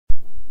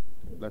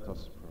Let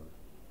us pray.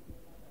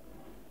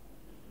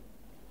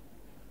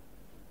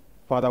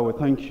 Father, we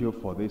thank you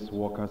for this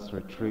workers'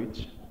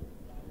 retreat.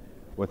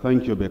 We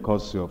thank you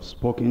because you have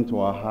spoken to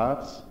our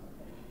hearts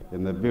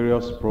in the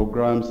various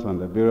programs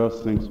and the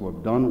various things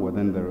we've done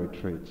within the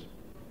retreat.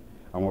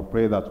 And we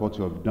pray that what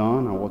you have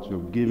done and what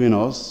you've given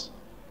us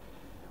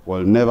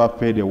will never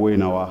fade away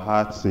in our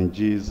hearts in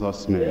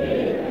Jesus' name.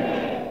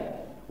 Amen.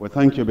 We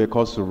thank you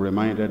because you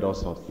reminded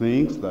us of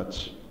things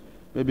that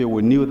maybe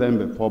we knew them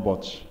before,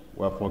 but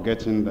we're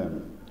forgetting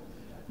them.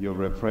 You've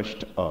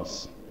refreshed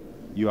us.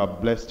 You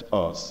have blessed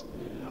us.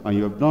 And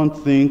you have done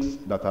things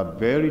that are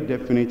very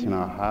definite in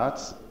our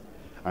hearts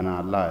and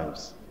our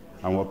lives.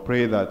 And we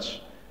pray that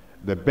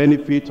the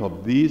benefit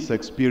of these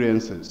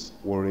experiences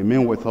will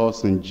remain with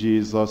us in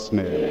Jesus'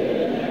 name.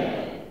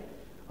 Amen.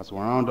 As we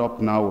round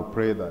up now, we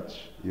pray that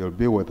you'll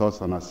be with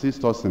us and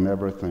assist us in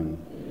everything.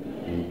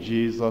 Amen. In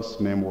Jesus'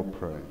 name we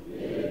pray.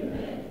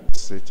 Amen.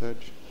 Seated.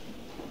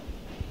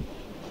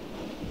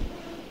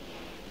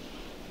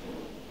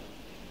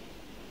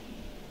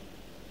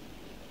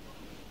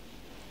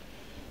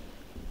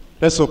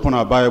 Let's open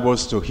our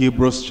Bibles to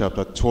Hebrews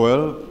chapter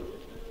 12.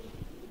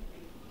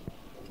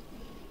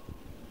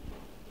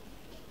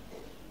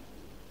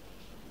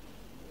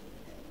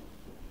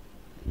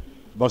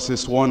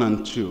 Verses 1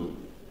 and 2.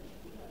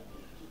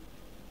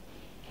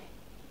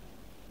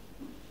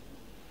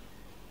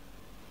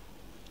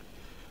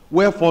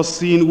 Wherefore,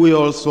 seeing we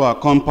also are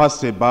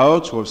compassed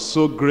about with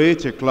so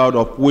great a cloud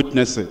of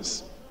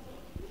witnesses,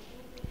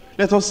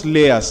 let us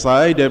lay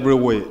aside every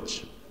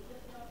weight,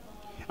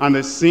 and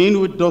the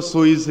sin which does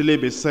so easily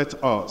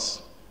beset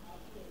us,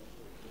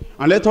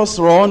 and let us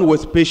run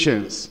with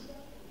patience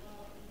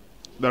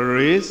the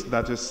race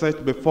that is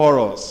set before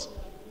us,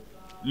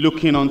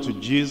 looking unto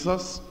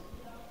Jesus,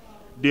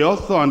 the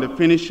author and the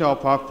finisher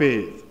of our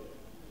faith,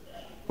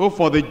 who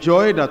for the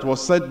joy that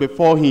was set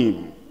before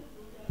him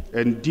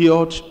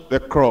endured the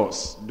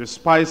cross,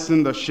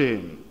 despising the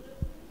shame,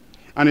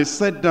 and is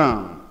set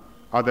down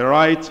at the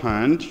right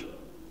hand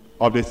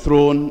of the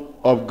throne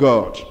of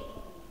God.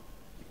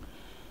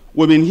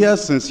 We've been here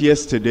since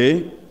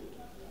yesterday,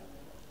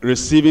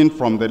 receiving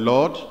from the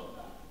Lord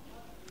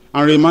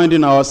and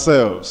reminding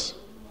ourselves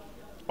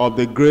of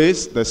the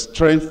grace, the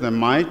strength, the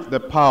might, the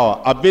power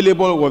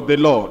available with the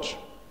Lord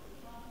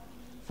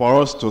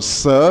for us to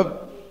serve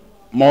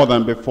more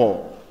than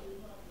before.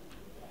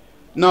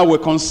 Now we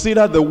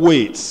consider the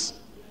weights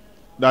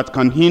that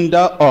can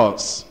hinder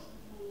us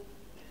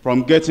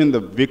from getting the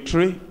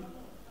victory,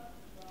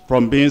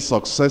 from being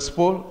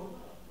successful,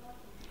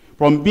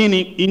 from being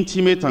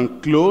intimate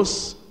and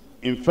close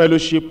in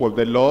fellowship with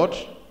the Lord,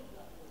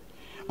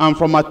 and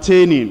from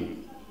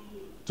attaining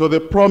to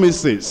the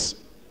promises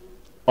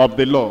of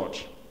the Lord.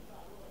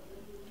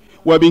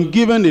 We've been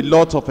given a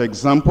lot of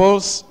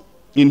examples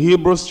in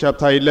Hebrews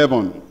chapter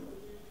 11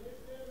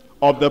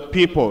 of the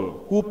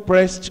people who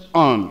pressed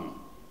on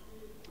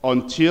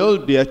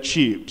until they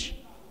achieved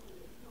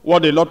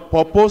what the Lord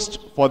purposed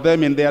for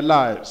them in their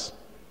lives.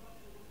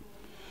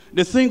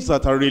 The things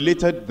that are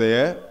related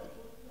there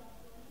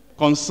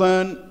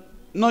concern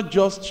not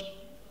just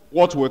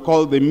what we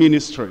call the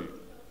ministry,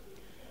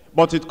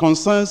 but it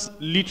concerns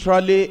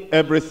literally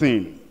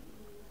everything.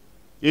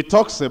 It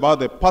talks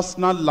about the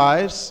personal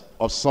lives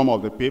of some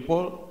of the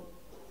people,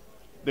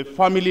 the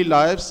family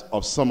lives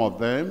of some of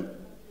them,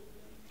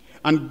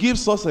 and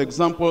gives us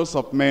examples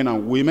of men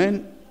and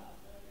women,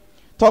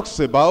 talks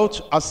about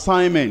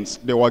assignments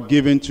they were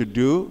given to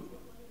do,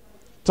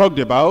 talked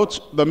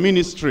about the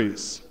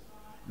ministries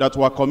that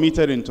were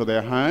committed into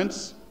their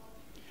hands,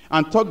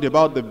 and talked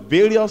about the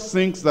various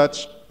things that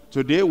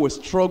today we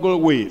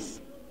struggle with.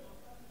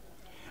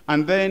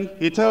 And then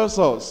he tells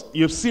us,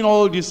 you've seen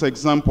all these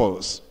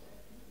examples.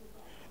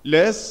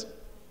 Let's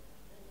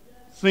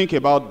think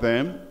about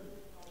them.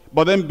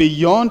 But then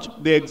beyond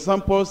the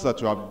examples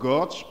that you have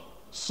got,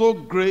 so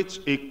great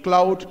a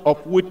cloud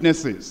of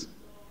witnesses,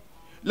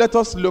 let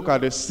us look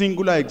at a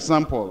singular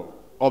example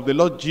of the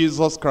Lord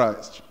Jesus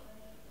Christ.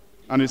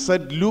 And he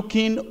said,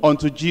 looking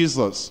unto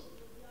Jesus,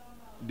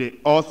 the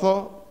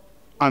author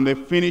and the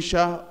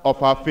finisher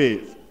of our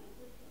faith,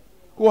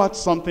 who had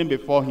something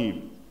before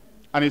him,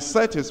 and he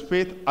set his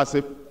faith as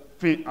a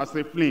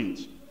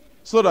flint,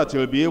 so that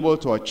he'll be able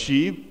to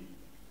achieve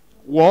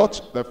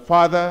what the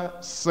Father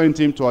sent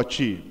him to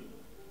achieve.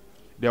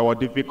 There were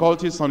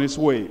difficulties on his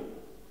way,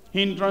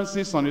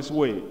 hindrances on his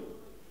way,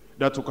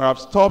 that could have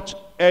stopped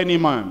any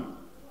man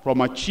from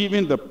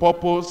achieving the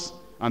purpose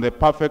and the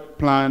perfect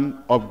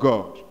plan of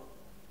God.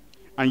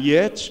 And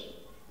yet,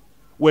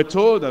 we're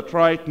told that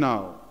right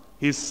now,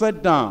 he's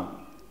set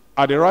down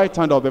at the right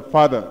hand of the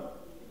Father.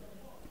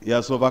 He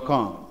has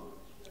overcome.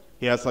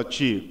 He has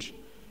achieved.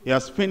 He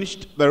has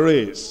finished the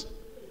race.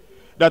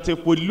 That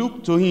if we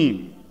look to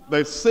him,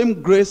 the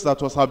same grace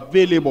that was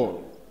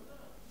available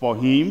for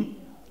him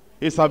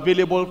is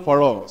available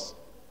for us.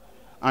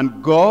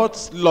 And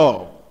God's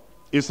love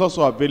is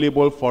also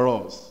available for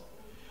us.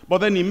 But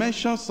then he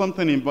mentions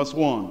something in verse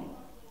 1.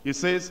 He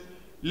says,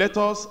 let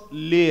us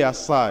lay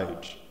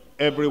aside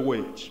every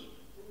weight.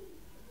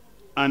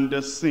 and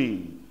the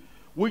sin,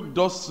 which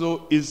does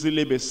so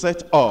easily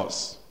beset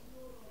us.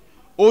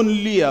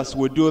 Only as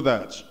we do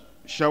that,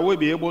 shall we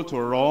be able to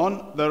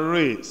run the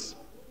race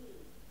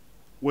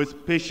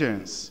with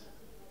patience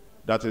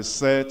that is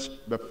set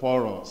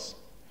before us.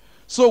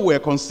 So we're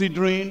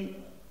considering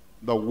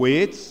the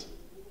weights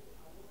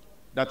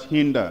that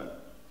hinder.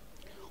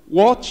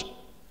 What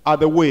are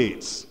the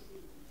weights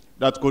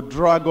that could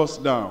drag us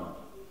down,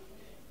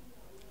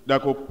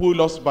 that could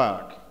pull us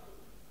back,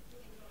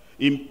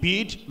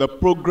 impede the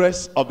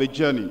progress of the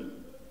journey,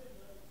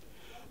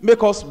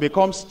 make us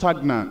become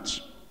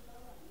stagnant,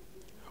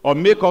 or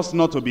make us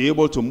not to be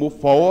able to move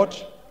forward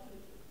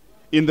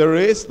in the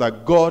race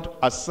that God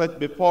has set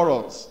before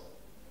us?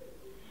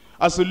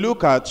 As you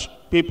look at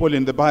people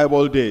in the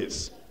Bible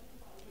days,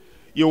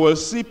 you will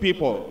see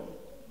people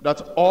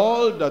that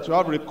all that you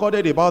have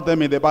recorded about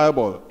them in the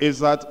Bible is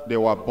that they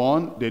were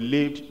born, they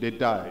lived, they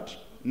died.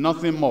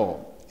 Nothing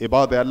more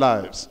about their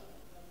lives.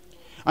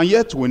 And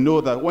yet we know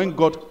that when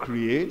God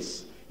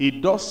creates, he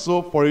does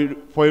so for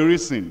a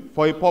reason,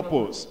 for a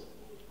purpose.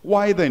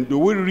 Why then do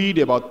we read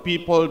about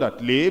people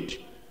that lived,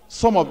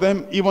 some of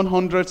them even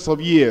hundreds of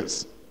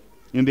years,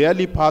 in the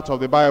early part of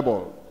the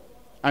Bible?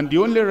 And the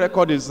only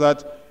record is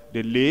that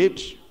they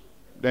lived,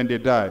 then they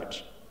died.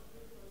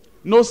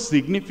 No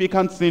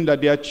significant thing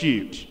that they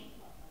achieved.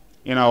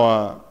 In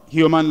our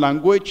human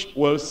language,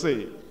 we'll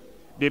say,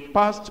 they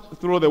passed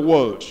through the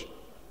world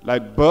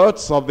like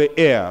birds of the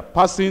air,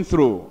 passing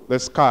through the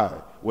sky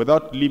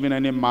without leaving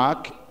any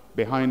mark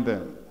behind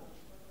them.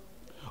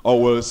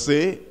 Or we'll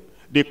say,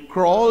 they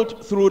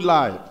crawled through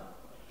life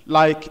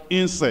like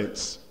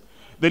insects.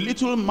 The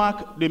little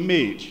mark they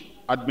made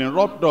had been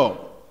rubbed off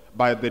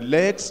by the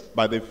legs,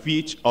 by the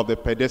feet of the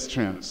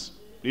pedestrians.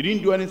 They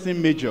didn't do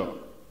anything major.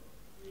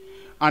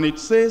 And it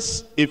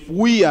says, if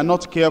we are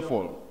not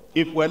careful,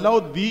 if we allow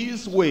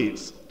these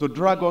weights to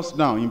drag us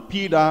down,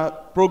 impede our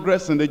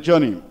progress in the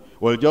journey,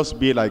 we'll just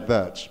be like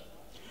that.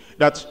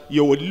 That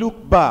you will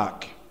look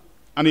back,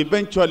 and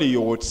eventually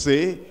you would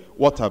say,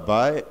 what have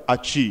I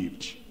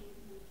achieved?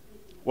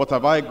 What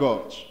have I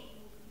got?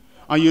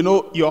 And you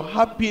know, your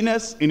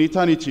happiness in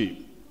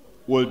eternity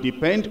will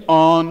depend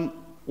on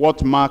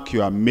what mark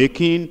you are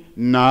making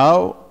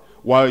now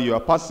while you are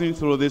passing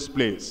through this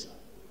place.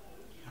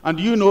 And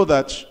you know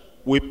that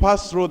we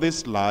pass through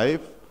this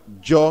life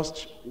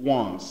just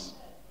once.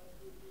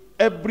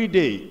 Every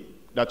day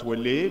that we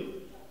live,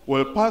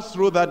 we'll pass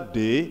through that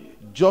day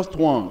just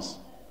once.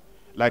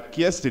 Like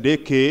yesterday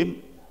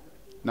came,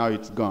 now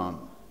it's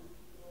gone.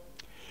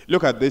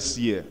 Look at this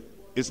year.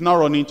 It's now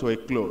running to a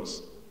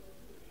close.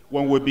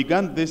 When we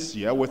began this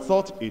year, we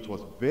thought it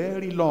was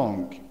very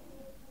long.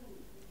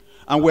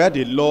 And we had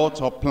a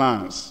lot of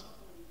plans,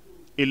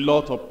 a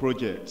lot of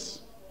projects,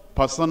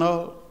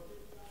 personal,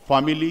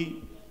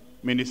 family,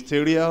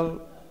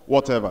 ministerial,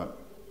 whatever.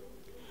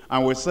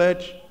 And we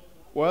said,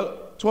 well,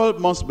 12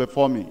 months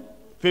before me,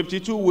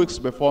 52 weeks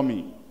before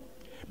me,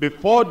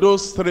 before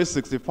those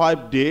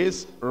 365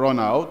 days run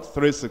out,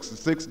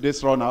 366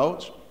 days run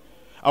out,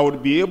 I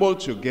would be able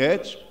to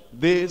get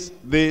this,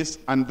 this,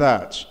 and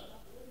that.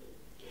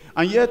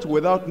 And yet,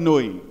 without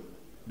knowing,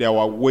 there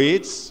were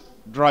weights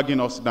dragging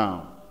us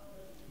down.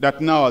 That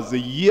now, as the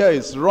year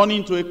is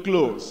running to a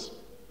close,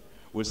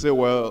 we say,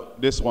 well,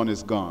 this one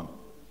is gone,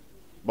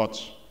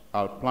 but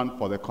I'll plan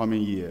for the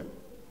coming year.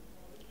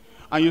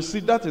 And you see,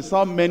 that is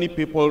how many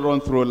people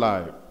run through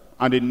life,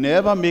 and they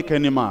never make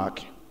any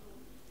mark.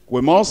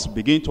 We must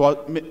begin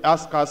to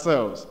ask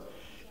ourselves,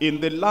 in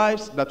the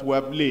lives that we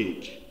have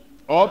led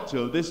up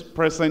till this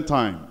present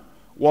time,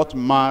 what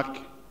mark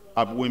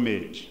have we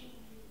made?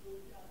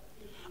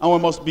 And we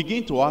must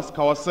begin to ask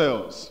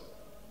ourselves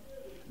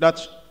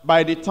that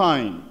by the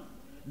time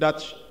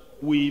that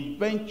we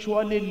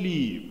eventually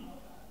leave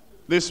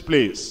this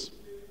place,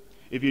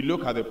 if you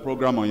look at the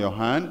program on your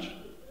hand,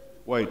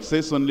 where it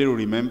says only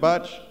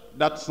remembered,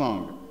 that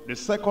song, the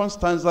second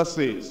stanza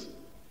says,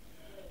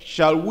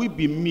 shall we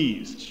be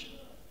missed,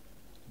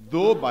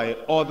 though by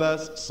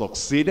others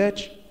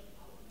succeeded?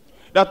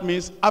 That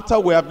means after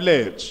we have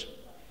left,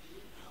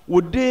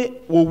 would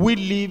we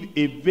leave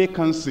a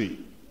vacancy?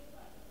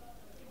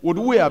 Would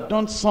we have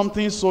done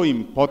something so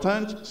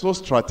important, so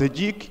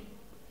strategic,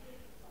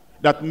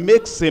 that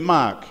makes a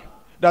mark,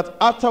 that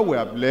after we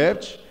have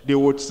left, they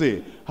would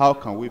say, how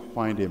can we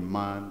find a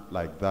man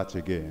like that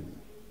again?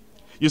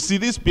 You see,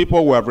 these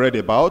people we have read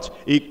about,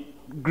 a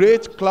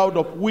great cloud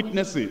of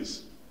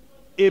witnesses.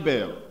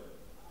 Abel,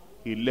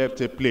 he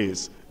left a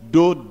place,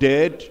 though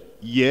dead,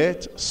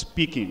 yet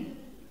speaking.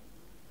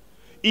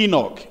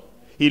 Enoch,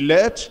 he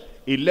left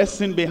a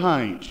lesson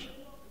behind.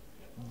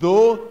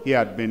 Though he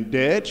had been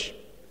dead,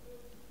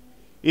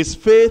 his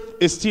faith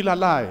is still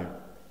alive.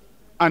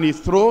 And he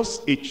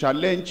throws a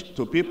challenge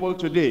to people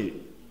today.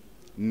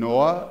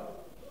 Noah,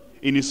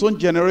 in his own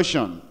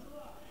generation,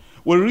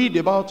 we read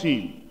about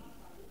him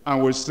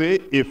and we say,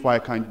 if I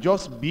can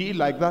just be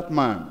like that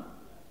man,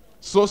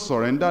 so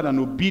surrendered and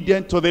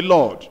obedient to the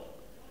Lord.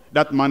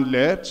 That man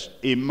left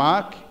a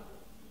mark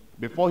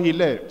before he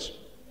left.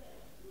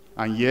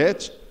 And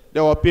yet,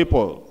 there were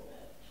people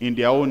in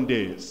their own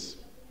days.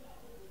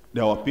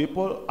 There were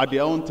people at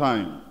their own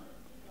time.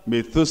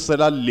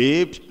 Methuselah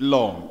lived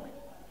long.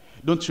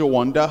 Don't you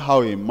wonder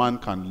how a man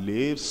can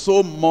live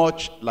so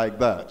much like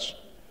that?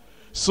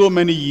 So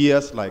many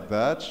years like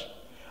that.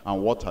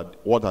 And what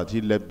had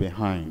he left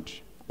behind?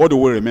 What do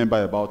we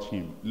remember about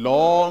him?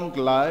 Long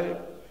life,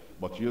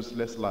 but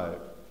useless life.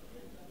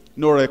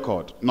 No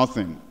record,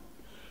 nothing.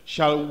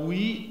 Shall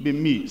we be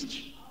missed,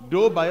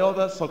 though by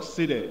others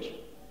succeeded,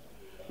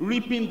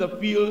 reaping the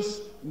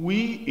fields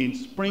we in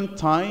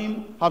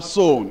springtime have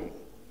sown?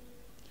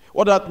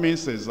 What that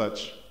means is that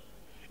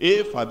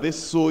if at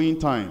this sowing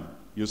time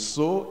you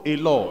sow a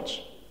lot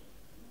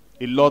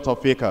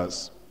of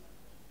acres,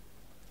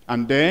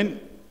 and then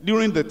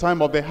during the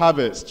time of the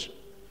harvest,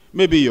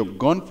 maybe you've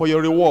gone for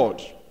your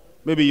reward,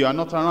 maybe you are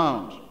not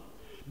around,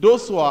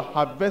 those who are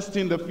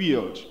harvesting the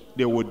field,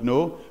 they would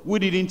know, we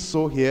didn't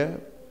sow here.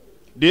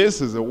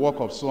 This is the work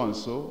of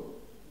so-and-so.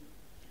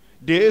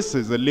 This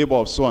is the labor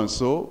of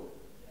so-and-so.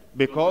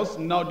 Because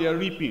now they are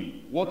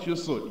reaping what you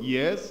sowed.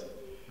 Yes,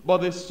 but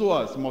the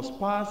sowers must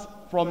pass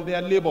from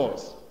their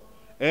labors,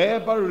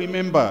 ever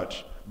remembered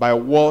by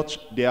what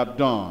they have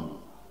done.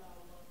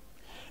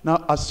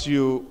 Now, as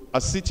you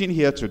are sitting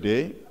here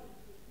today,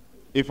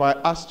 if I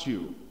asked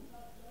you,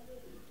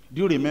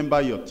 do you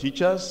remember your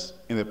teachers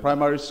in the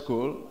primary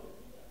school?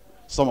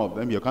 Some of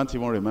them, you can't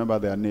even remember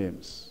their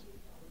names.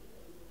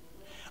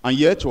 And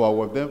yet you are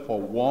with them for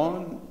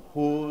one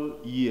whole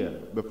year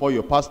before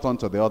you passed on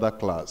to the other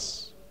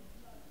class.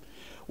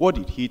 What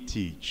did he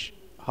teach?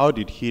 How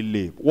did he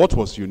live? What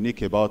was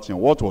unique about him?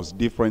 What was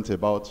different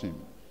about him?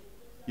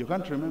 You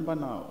can't remember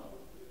now.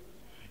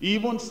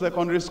 Even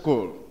secondary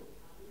school,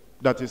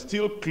 that is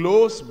still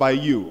close by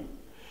you.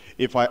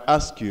 If I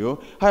ask you,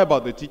 how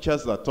about the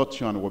teachers that taught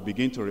you and will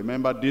begin to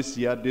remember this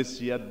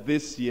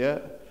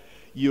year,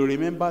 you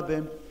remember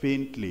them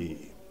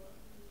faintly.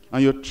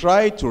 And you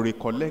try to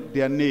recollect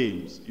their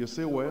names. You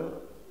say, well,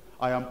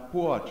 I am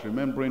poor at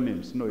remembering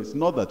names. No, it's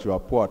not that you are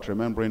poor at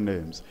remembering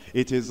names.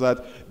 It is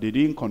that they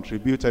didn't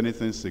contribute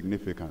anything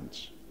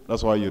significant.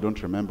 That's why you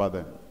don't remember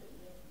them.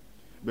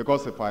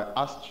 Because if I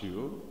asked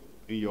you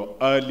in your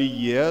early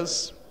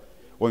years,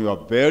 when you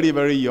are very,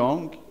 very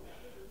young,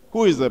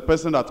 who is the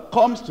person that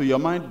comes to your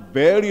mind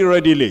very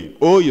readily?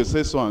 Oh, you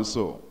say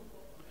so-and-so.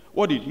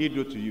 What did he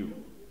do to you?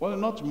 Well,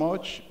 not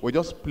much. We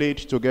just played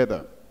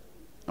together.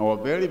 And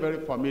we're very, very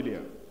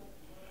familiar.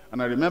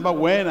 And I remember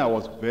when I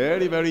was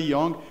very, very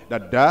young,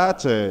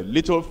 that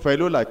little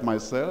fellow like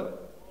myself,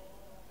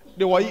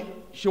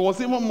 she was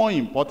even more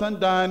important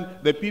than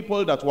the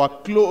people that were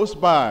close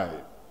by.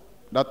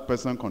 That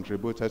person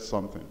contributed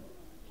something.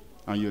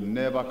 And you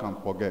never can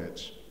forget.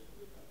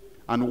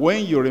 And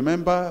when you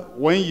remember,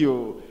 when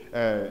you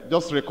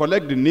just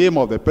recollect the name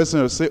of the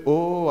person, you say,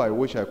 oh, I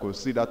wish I could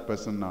see that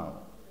person now.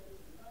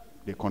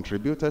 They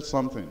contributed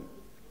something.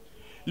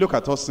 Look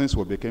at us since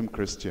we became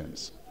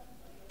Christians.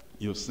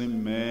 You've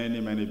seen many,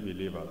 many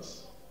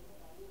believers.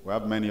 We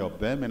have many of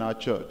them in our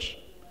church.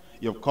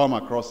 You've come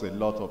across a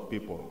lot of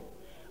people.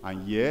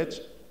 And yet,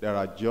 there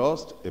are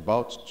just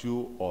about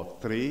 2 or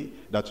 3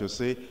 that you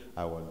say,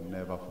 I will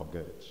never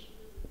forget.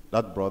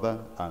 That brother,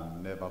 I'll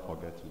never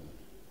forget him.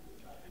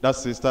 That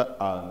sister,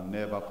 I'll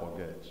never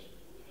forget.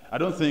 I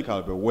don't think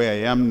I'll be where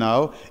I am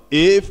now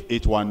if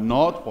it were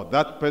not for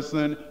that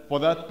person,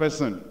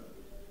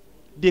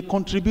 They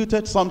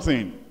contributed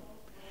something.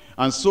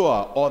 And so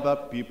are other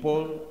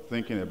people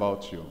thinking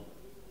about you.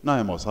 Now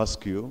I must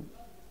ask you,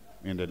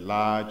 in the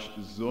large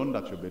zone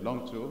that you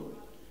belong to,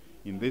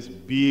 in this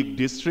big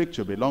district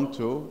you belong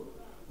to,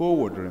 who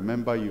would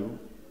remember you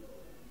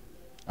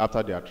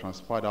after they are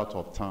transferred out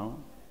of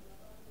town?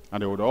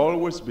 And they would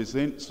always be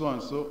saying,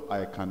 so-and-so,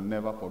 I can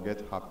never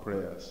forget her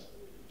prayers.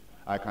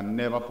 I can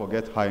never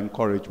forget her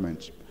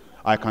encouragement.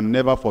 I can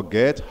never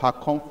forget her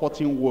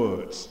comforting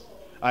words.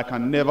 I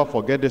can never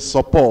forget the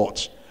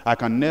support. I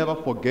can never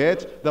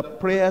forget the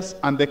prayers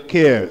and the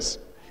cares.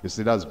 You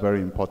see, that's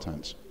very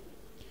important.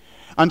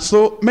 And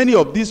so many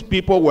of these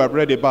people we have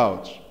read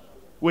about,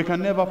 we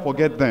can never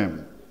forget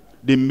them.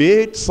 They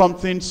made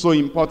something so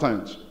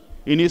important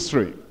in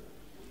history,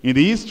 in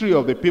the history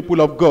of the people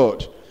of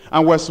God.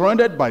 And we're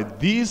surrounded by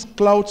these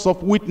clouds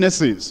of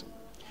witnesses.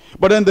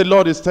 But then the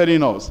Lord is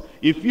telling us,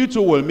 if you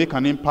too will make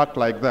an impact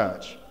like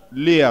that,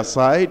 lay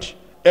aside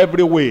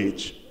every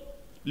weight.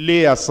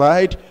 Lay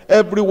aside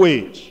every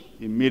weight.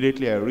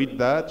 Immediately I read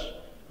that,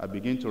 I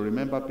begin to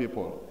remember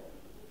people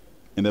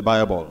in the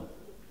Bible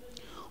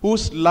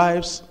whose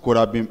lives could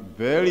have been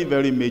very,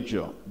 very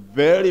major,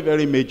 very,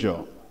 very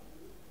major,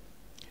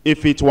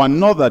 if it were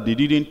not that they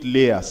didn't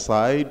lay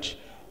aside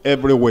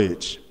every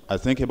weight. I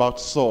think about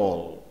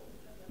Saul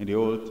in the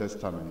Old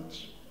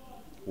Testament.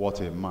 What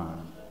a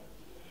man.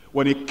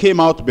 When he came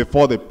out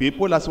before the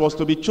people as he was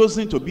to be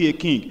chosen to be a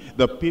king,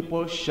 the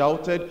people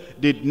shouted.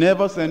 They'd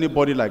never seen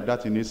anybody like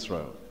that in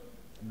Israel.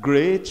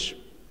 Great,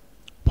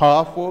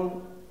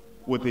 powerful,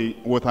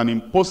 with an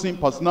imposing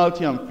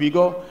personality and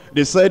figure.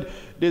 They said,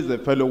 this is the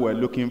fellow we're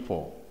looking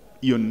for.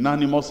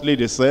 Unanimously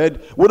they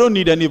said, we don't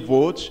need any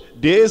vote.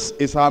 This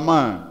is our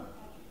man.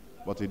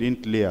 but he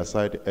didn't lay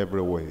aside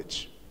every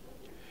weight.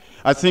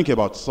 I think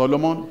about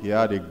Solomon. He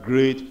had a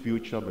great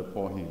future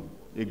before him.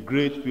 A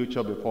great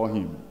future before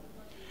him.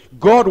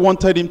 God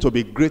wanted him to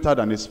be greater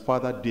than his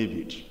father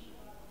David.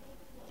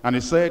 And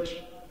he said,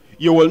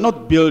 you will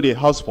not build a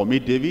house for me,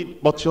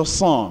 David, but your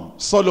son,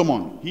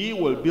 Solomon, he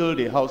will build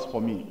a house for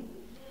me.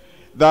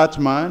 That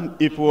man,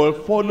 if he will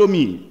follow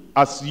me,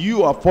 as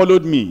you have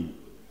followed me,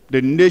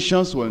 the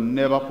nations will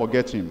never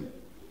forget him.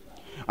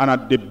 And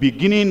at the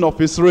beginning of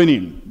his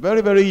reigning,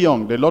 very, very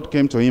young, the Lord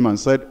came to him and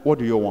said, what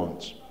do you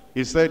want?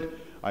 He said,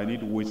 I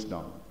need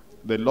wisdom.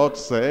 The Lord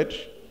said,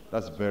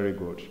 that's very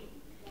good.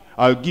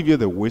 I'll give you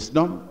the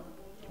wisdom.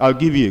 I'll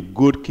give you a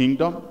good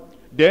kingdom.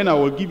 Then I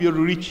will give you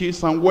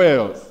riches and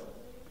wealth.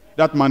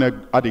 That man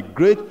had a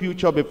great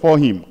future before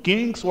him.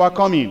 Kings were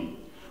coming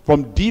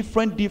from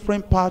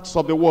different parts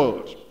of the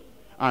world.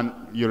 And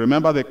you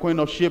remember the Queen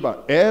of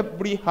Sheba.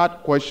 Every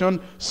hard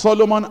question,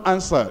 Solomon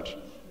answered.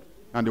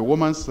 And the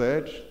woman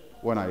said,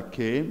 when I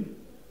came,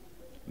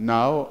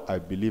 now I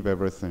believe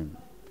everything.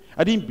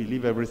 I didn't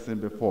believe everything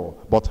before,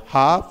 but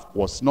half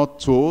was not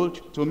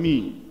told to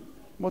me.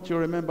 But you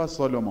remember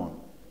Solomon.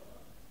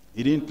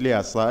 He didn't lay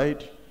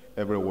aside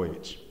every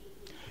weight.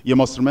 You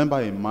must remember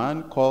a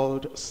man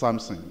called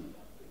Samson.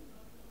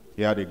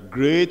 He had a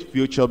great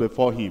future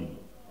before him.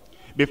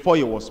 Before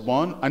he was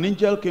born, an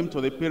angel came to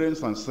the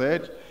parents and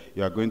said,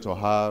 you are going to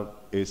have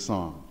a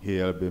son.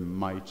 He'll be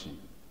mighty.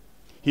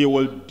 He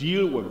will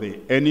deal with the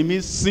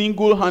enemies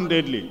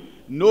single-handedly.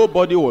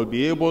 Nobody will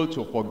be able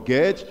to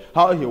forget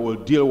how he will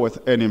deal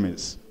with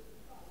enemies.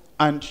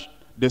 And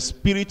the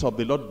Spirit of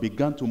the Lord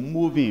began to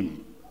move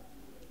him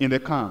in the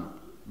camp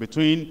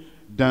between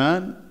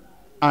Dan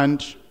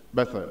and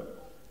Bethel.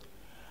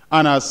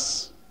 And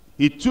as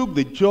he took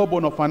the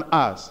jawbone of an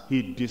ass,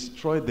 he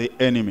destroyed the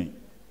enemy.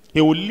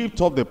 He would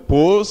lift up the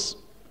poles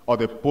or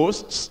the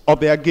posts of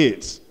their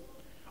gates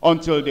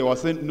until they were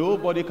saying,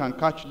 nobody can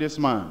catch this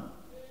man.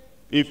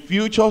 A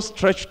future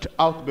stretched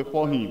out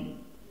before him,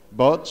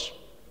 but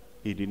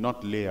he did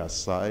not lay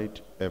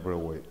aside every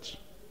weight.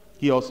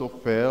 He also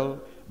fell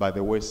by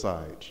the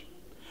wayside.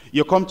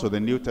 You come to the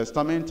New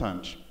Testament,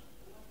 and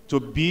to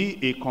be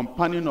a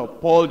companion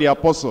of Paul the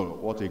Apostle,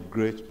 what a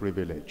great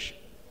privilege.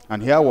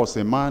 And here was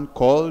a man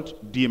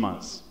called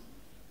Demas.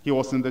 He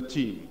was in the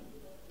team,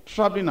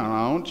 traveling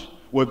around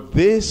with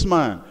this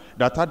man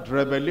that had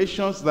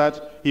revelations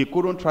that he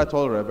couldn't write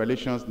all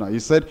revelations now. He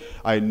said,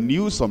 I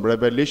knew some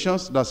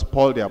revelations, that's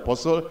Paul the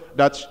Apostle,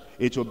 that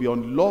it would be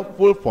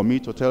unlawful for me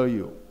to tell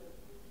you.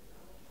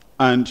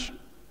 And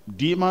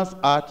Demas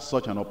had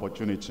such an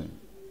opportunity.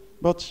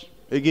 But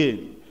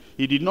again,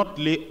 he did not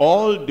lay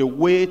all the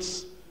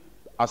weights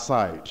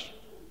aside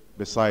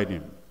beside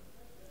him.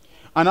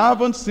 And I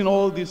haven't seen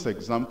all these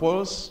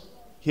examples.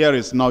 Here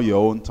is now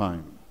your own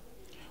time.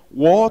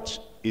 What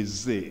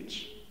is it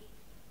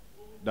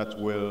that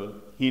will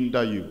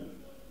hinder you?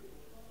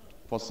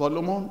 For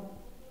Solomon,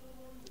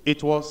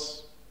 it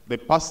was the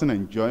passing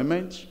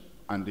enjoyment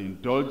and the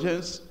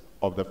indulgence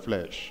of the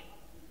flesh.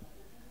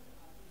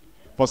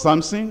 For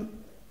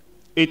Samson,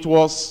 it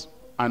was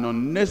an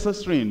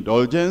unnecessary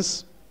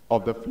indulgence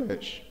of the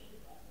flesh.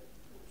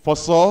 For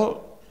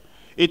Saul,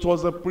 it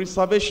was the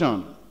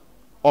preservation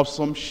of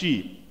some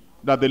sheep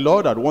that the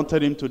Lord had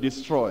wanted him to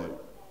destroy,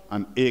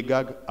 and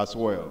Agag as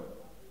well.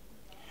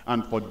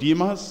 And for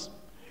Demas,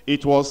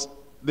 it was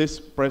this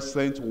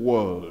present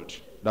world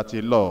that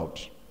he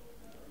loved.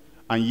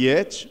 And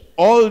yet,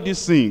 all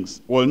these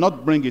things will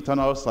not bring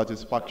eternal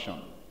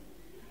satisfaction.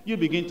 You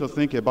begin to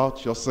think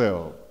about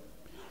yourself.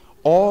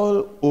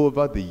 All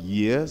over the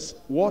years,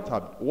 what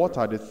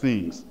are the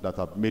things that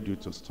have made you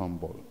to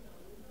stumble?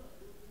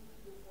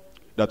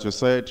 That you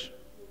said,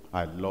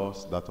 I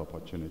lost that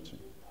opportunity.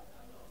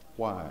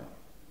 Why?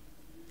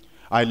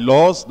 I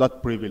lost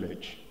that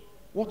privilege.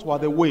 What were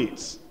the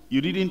weights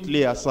you didn't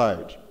lay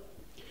aside?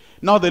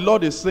 Now the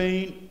Lord is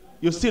saying,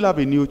 you still have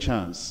a new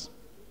chance.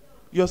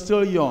 You're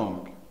still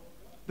young.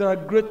 There are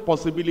great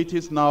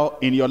possibilities now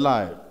in your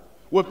life.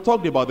 We've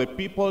talked about the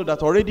people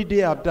that already they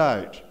have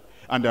died,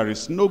 and there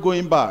is no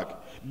going back.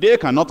 They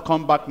cannot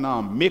come back now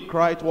and make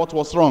right what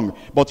was wrong.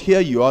 But here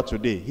you are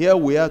today. Here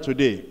we are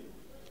today.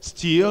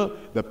 Still,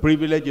 the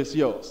privilege is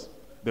yours.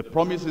 The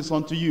promise is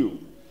unto you.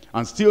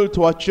 And still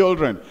to our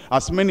children,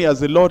 as many as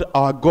the Lord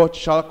our God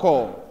shall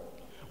call.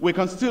 We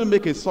can still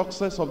make a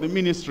success of the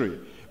ministry.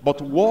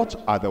 But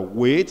what are the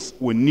weights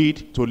we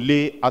need to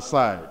lay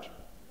aside?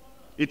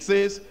 It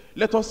says,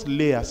 let us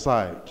lay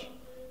aside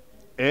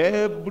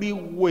every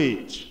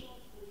weight.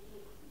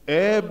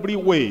 Every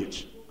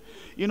weight.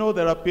 You know,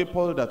 there are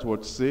people that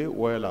would say,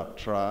 well, I've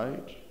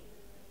tried.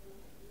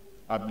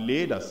 I've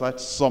laid aside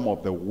some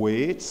of the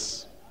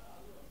weights.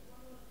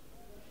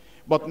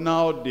 But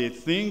now the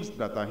things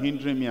that are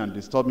hindering me and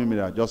disturbing me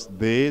are just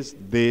this,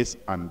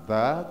 and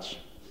that.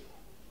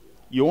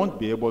 You won't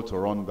be able to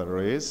run the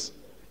race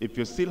if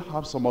you still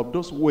have some of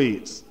those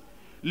weights.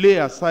 Lay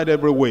aside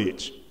every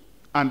weight.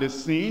 And the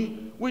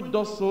sin which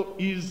does so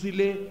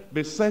easily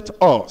beset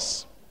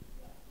us.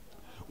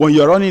 When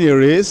you're running a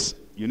race,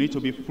 you need to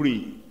be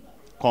free.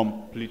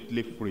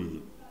 Completely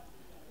free.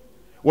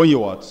 When you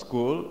were at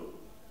school,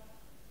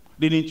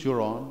 didn't you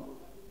run?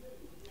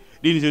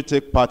 Didn't you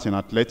take part in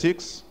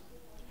athletics?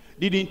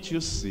 Didn't you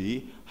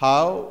see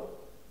how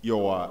you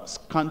were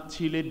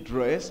scantily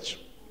dressed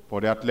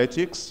for the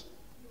athletics?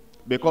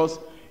 Because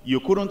you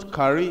couldn't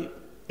carry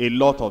a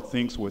lot of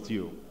things with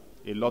you.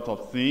 A lot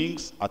of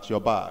things at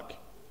your back.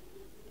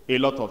 A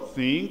lot of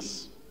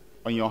things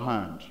on your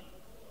hand.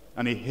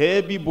 And a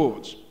heavy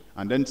boat.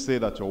 And then say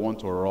that you want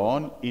to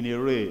run in a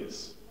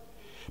race.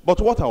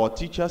 But what our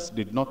teachers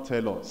did not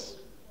tell us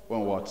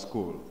when we were at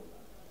school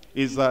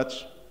is that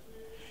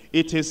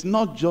it is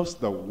not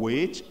just the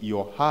weight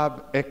you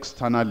have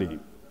externally.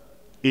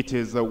 It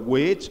is the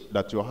weight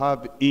that you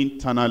have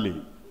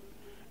internally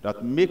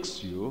that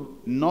makes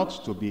you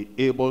not to be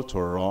able to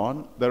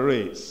run the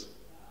race.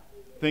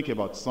 Think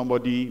about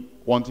somebody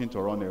wanting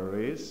to run a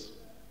race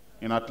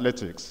in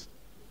athletics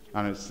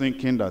and is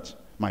thinking that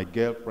my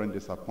girlfriend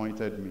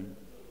disappointed me.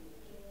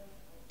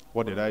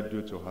 What did I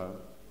do to her?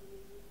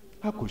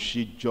 How could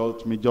she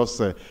jolt me,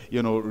 just,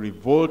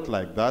 revolt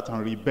like that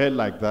and rebel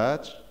like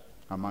that?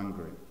 I'm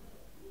angry.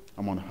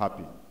 I'm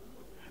unhappy.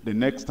 The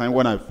next time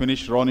when I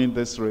finish running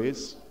this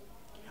race,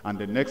 and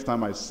the next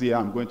time I see her,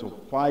 I'm going to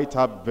fight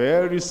her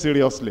very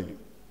seriously.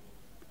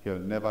 He'll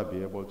never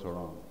be able to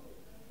run.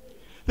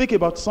 Think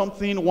about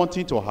something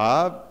wanting to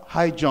have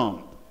high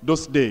jump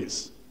those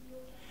days.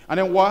 And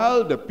then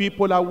while the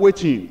people are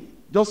waiting,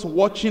 just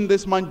watching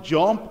this man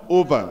jump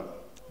over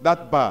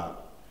that bar,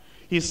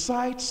 he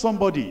sights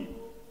somebody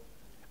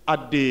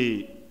at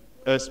the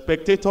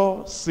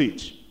spectator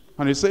seat.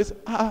 And he says,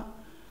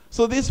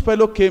 so this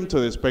fellow came to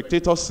the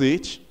spectator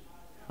seat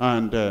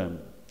and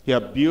he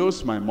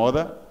abused my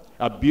mother,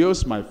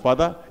 abused my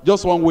father.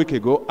 Just 1 week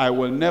ago, I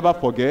will never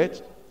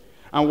forget.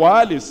 And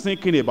while he's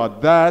thinking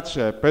about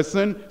that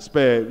person,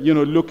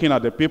 looking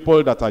at the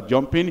people that are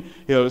jumping,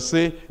 he'll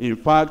say, in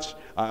fact,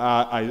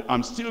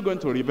 I'm still going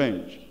to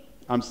revenge.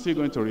 I'm still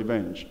going to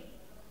revenge.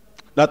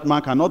 That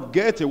man cannot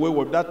get away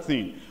with that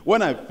thing.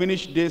 When I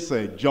finish this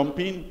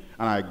jumping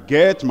and I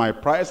get my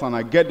prize and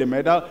I get the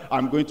medal,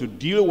 I'm going to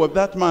deal with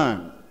that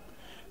man.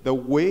 The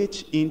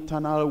weight,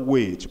 internal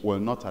weight, will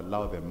not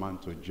allow the man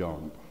to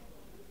jump.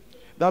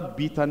 That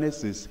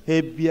bitterness is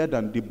heavier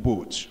than the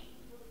boat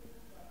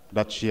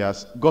that she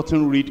has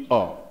gotten rid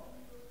of.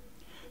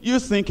 You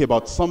think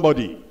about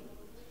somebody.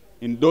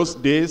 In those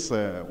days,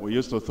 we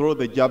used to throw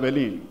the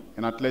javelin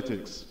in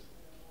athletics,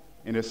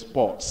 in the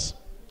sports.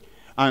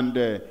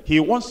 And he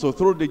wants to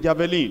throw the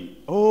javelin.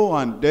 Oh,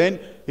 and then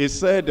he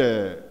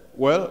said,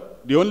 well,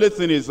 the only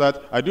thing is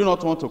that I do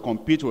not want to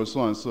compete with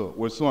so-and-so,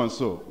 with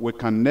so-and-so. We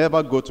can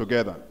never go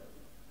together.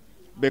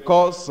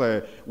 Because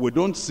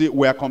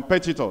we are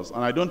competitors,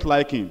 and I don't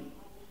like him.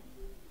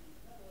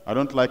 I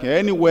don't like him.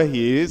 Anywhere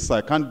he is,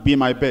 I can't be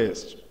my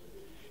best.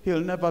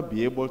 He'll never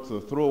be able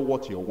to throw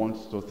what he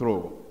wants to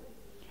throw.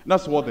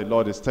 That's what the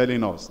Lord is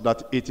telling us,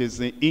 that it is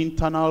the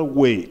internal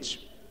weight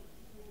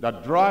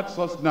that drags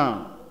us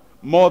down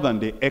more than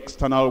the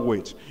external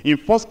weight. In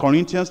 1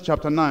 Corinthians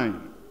chapter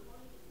 9,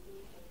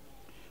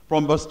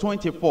 from verse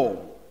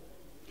 24,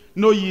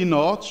 know ye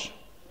not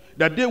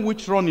that they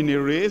which run in a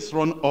race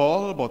run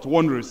all, but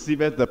one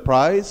receiveth the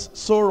prize?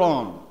 So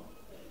run,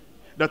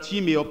 that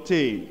he may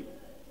obtain.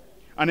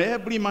 And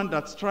every man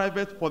that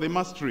striveth for the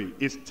mastery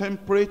is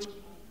temperate,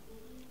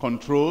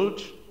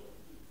 controlled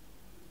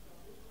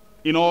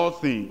in all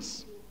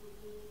things.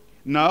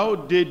 Now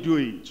they do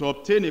it to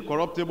obtain a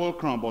corruptible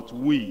crown, but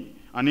we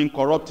an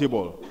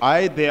incorruptible.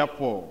 I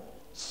therefore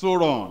so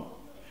run,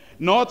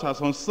 not as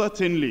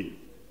uncertainly,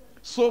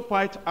 so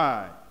fight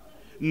I,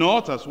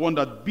 not as one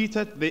that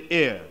beateth the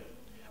air,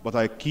 but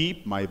I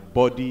keep my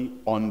body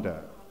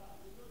under,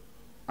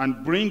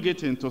 and bring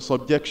it into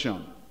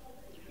subjection,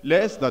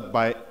 lest that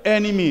by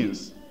any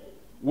means,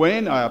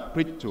 when I have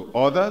preached to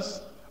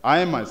others,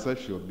 I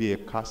myself should be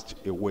cast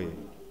away.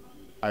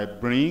 I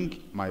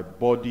bring my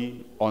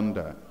body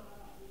under.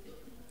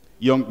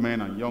 Young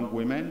men and young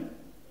women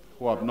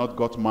who have not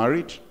got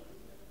married,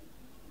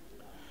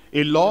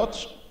 a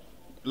lot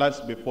lies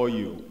before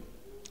you.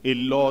 A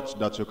lot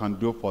that you can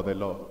do for the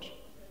Lord.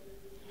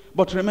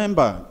 But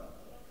remember,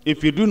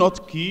 if you do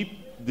not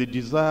keep the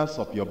desires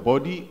of your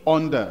body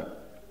under,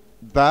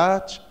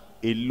 that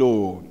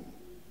alone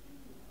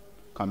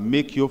can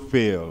make you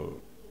fail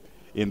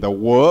in the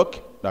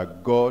work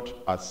that God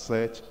has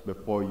set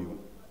before you.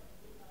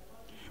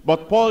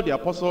 But Paul the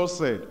apostle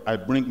said, I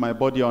bring my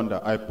body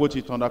under, I put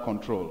it under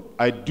control.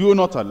 I do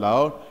not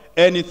allow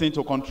anything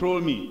to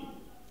control me.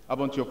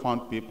 Haven't you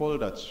found people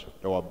that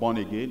they were born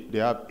again? They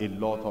have a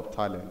lot of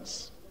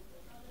talents.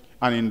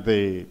 And in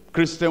the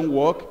Christian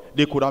work,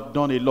 they could have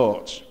done a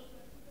lot.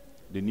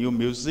 They knew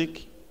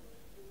music.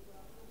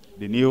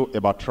 They knew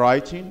about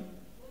writing.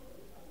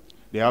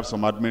 They have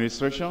some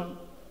administration.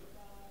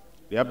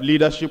 They have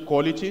leadership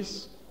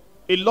qualities.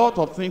 A lot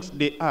of things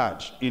they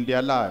had in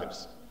their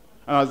lives.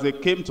 And as they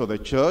came to the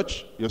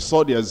church, you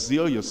saw their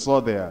zeal, you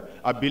saw their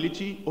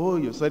ability. Oh,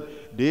 you said,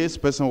 this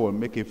person will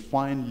make a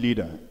fine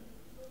leader.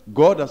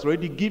 God has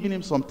already given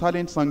him some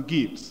talents and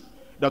gifts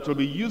that will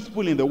be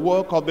useful in the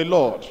work of the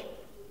Lord.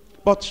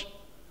 But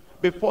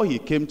Before he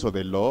came to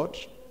the Lord,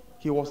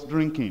 he was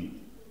drinking.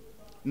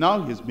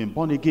 Now he's been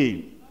born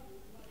again.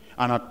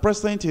 And at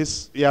present,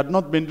 he had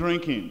not been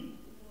drinking.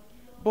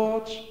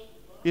 But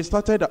he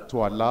started to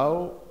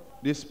allow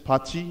this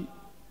party,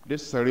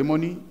 this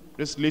ceremony,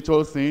 this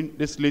little thing,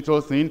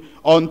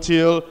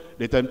 until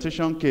the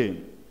temptation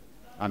came.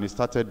 And he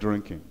started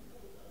drinking.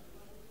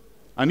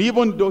 And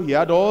even though he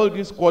had all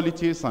these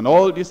qualities and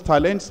all these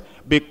talents,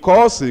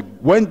 because he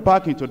went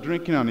back into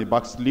drinking and he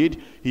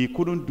backslid, he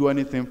couldn't do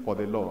anything for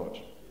the Lord.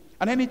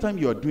 And anytime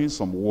you are doing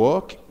some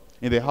work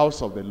in the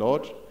house of the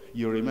Lord,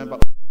 you remember,